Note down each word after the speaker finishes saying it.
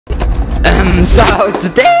So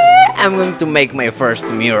today I'm going to make my first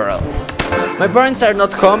mural. My parents are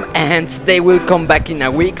not home and they will come back in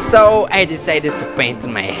a week, so I decided to paint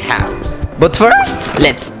my house. But first,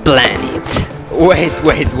 let's plan it.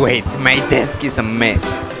 Wait, my desk is a mess.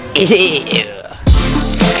 Ew.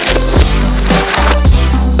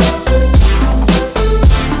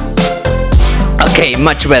 Okay,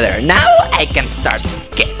 much better. Now I can start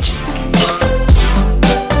sketching.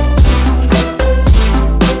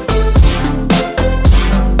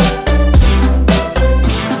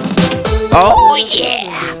 Oh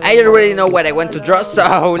yeah! I already know what I want to draw,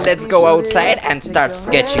 so let's go outside and start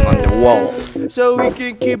sketching on the wall. So we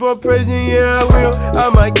can keep on praising, yeah I will. I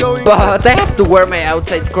might go. But I have to wear my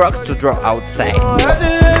outside Crocs to draw outside.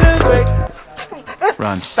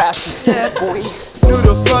 Run. Fast as that, boy.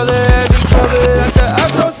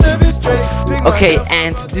 Okay,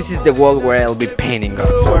 and this is the wall where I'll be painting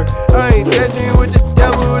on.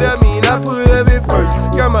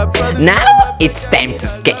 Now it's time to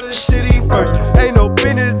sketch.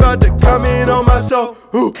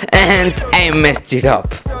 And I messed it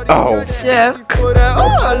up. Oh, fuck.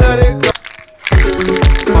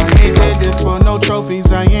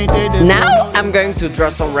 Now I'm going to draw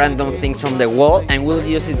some random things on the wall and we'll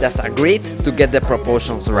use it as a grid to get the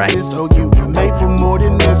proportions right.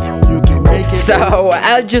 So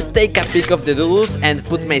I'll just take a pic of the doodles and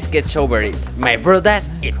put my sketch over it. My brothers,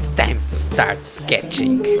 it's time to start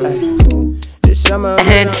sketching.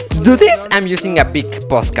 And to do this, I'm using a big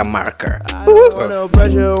Copic Marker.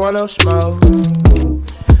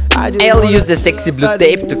 I'll use the sexy blue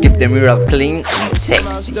tape to keep the mural clean and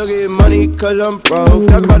sexy.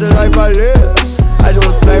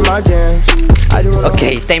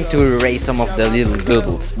 Okay, time to erase some of the little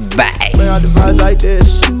doodles. Bye.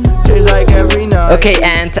 Okay,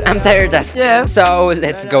 and I'm tired as fuck, so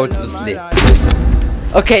let's go to sleep.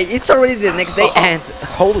 Okay, it's already the next day and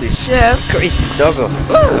holy shit, crazy doggo.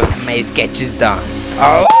 My sketch is done.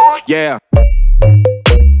 Oh yeah.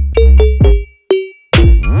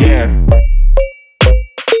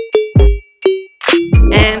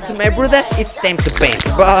 And my brothers, it's time to paint,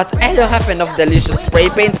 but I don't have enough delicious spray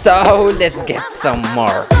paint, so let's get some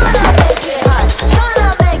more.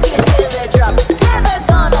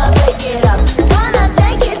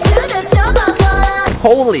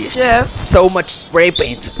 Holy shit, so much spray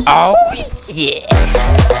paint. Oh yeah.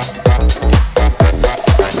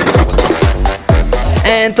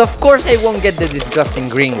 And of course I won't get the disgusting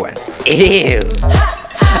green one. Ew.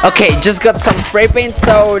 Okay, just got some spray paint,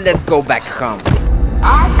 so let's go back home.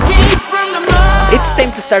 It's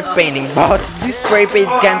time to start painting, but these spray paint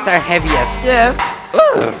cans are heavy as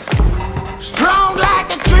Strong like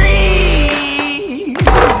a tree.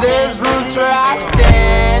 There's roots where I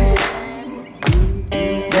stand.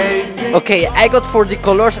 Okay, I got 40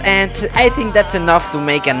 colors and I think that's enough to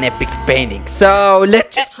make an epic painting. So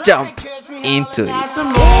let's just jump into it.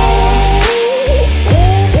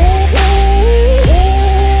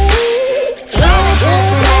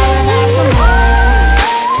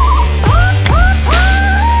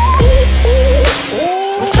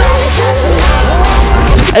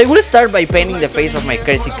 I will start by painting the face of my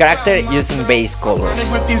crazy character using base colors.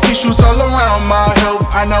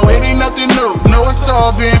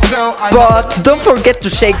 But don't forget to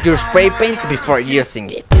shake your spray paint before using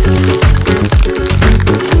it.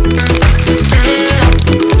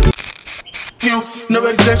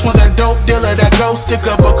 Never just want that dope dealer, that ghost stick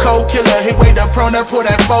up a cold killer. He wait up prone up, pull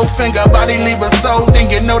that four-finger, body leave a soul, then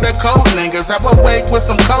you know the code lingers. Have a wake with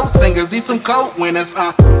some cold singers, these some cold winners,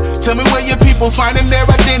 Tell me where your people finding their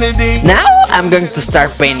identity. Now I'm going to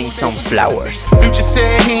start painting some flowers. Future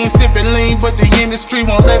said he ain't sipping lean, but the industry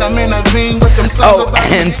won't let him intervene with them songs. Oh,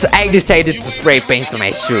 and I decided to spray paint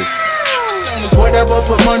my shoe.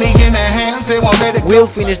 We'll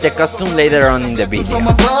finish the costume later on in the video.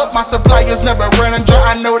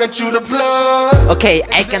 Okay,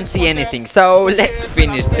 I can't see anything, so let's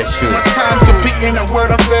finish the shoe.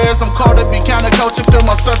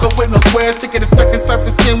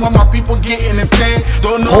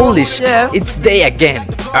 Holy shit, it's day again.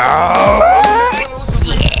 Oh.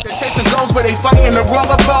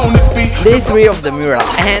 Day 3 of the mural,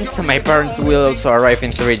 and my parents will also arrive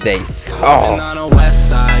in 3 days. Oh.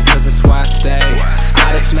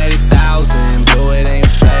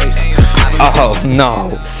 Oh no,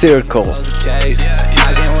 circles.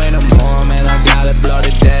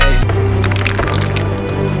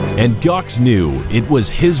 And Gawx knew it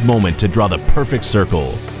was his moment to draw the perfect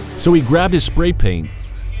circle. So he grabbed his spray paint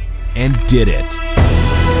and did it.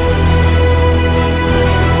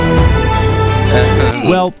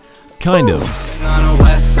 Well, kind of.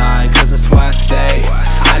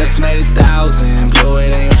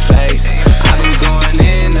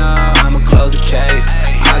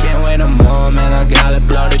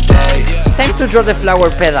 to draw the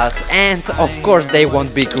flower petals, and of course they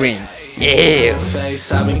won't be green. Ew.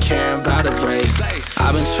 I've been caring about a race.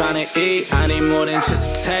 I've been trying to eat, I need more than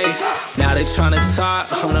just a taste. Now they trying to talk,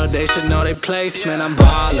 oh no, they should know their place. Man, I'm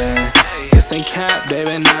ballin'. This ain't cap,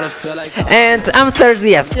 baby, now I feel like. And I'm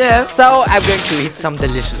thirsty as f, so I'm going to eat some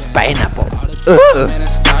delicious pineapple. Ugh. Man, I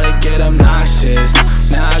started to get obnoxious.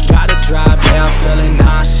 Now I gotta drive down, feeling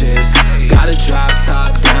nauseous. Gotta drive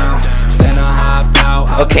top down, then I hop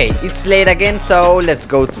out. Okay, it's late again, so let's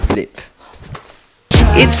go to sleep.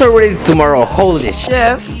 It's already tomorrow, holy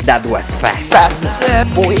shit. That was fast. Fastest,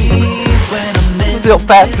 boy. Still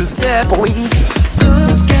fastest, boy.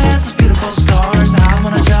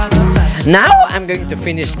 Now I'm going to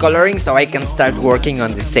finish coloring so I can start working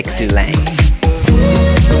on the sexy lines.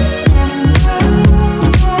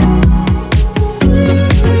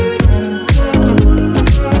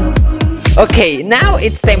 Okay, now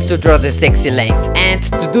it's time to draw the sexy lines, and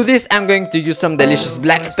to do this I'm going to use some delicious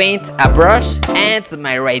black paint, a brush, and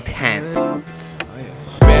my right hand.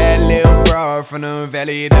 Bad little broad from the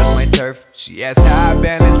valley, that's my turf. She has high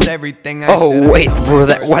balance, everything I said. Oh wait,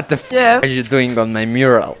 brother, what the f are you doing on my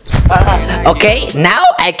mural? Okay, now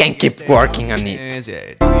I can keep working on it.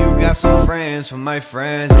 You got some friends from my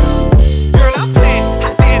friends. Girl, I'm playing.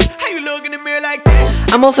 How you look in the mirror like that?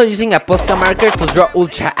 I'm also using a Copic Marker to draw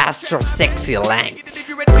ultra astro sexy lines. Think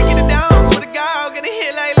you're ready to get it down? Swear to God, gonna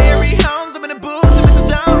hit like Larry Holmes. I'm in the booth, I'm in the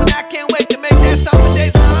zone, and I can't wait to make that song for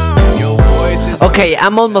days long. Your voice is okay,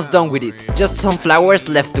 I'm almost done with it. Just some flowers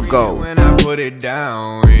left to go. when I put it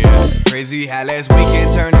down, yeah. Crazy how last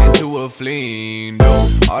weekend turned into a fling. No,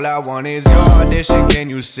 all I want is your audition, can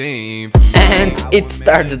you sing? And it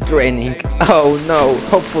started raining. Oh no,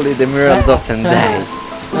 hopefully the mural doesn't die.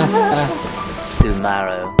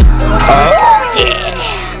 Tomorrow. Oh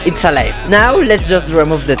yeah! It's alive. Now let's just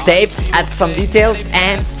remove the tape, add some details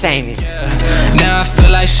and sign it. Now I feel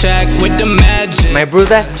like Shaq with the magic. My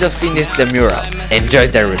brothers just finished the mural. Enjoy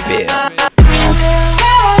the reveal.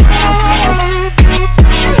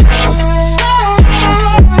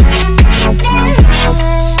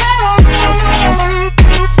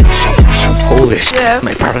 Holy shit,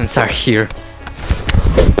 my parents are here.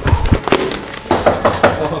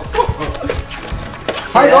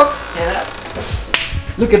 Hi, Gawx.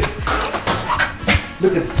 Look at this.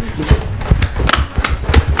 Look at this. Look at this.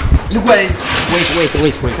 Look what I... Wait.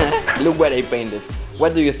 Look what I painted.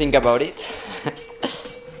 What do you think about it?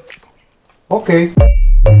 Okay.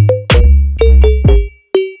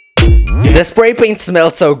 The spray paint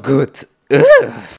smells so good. Ugh.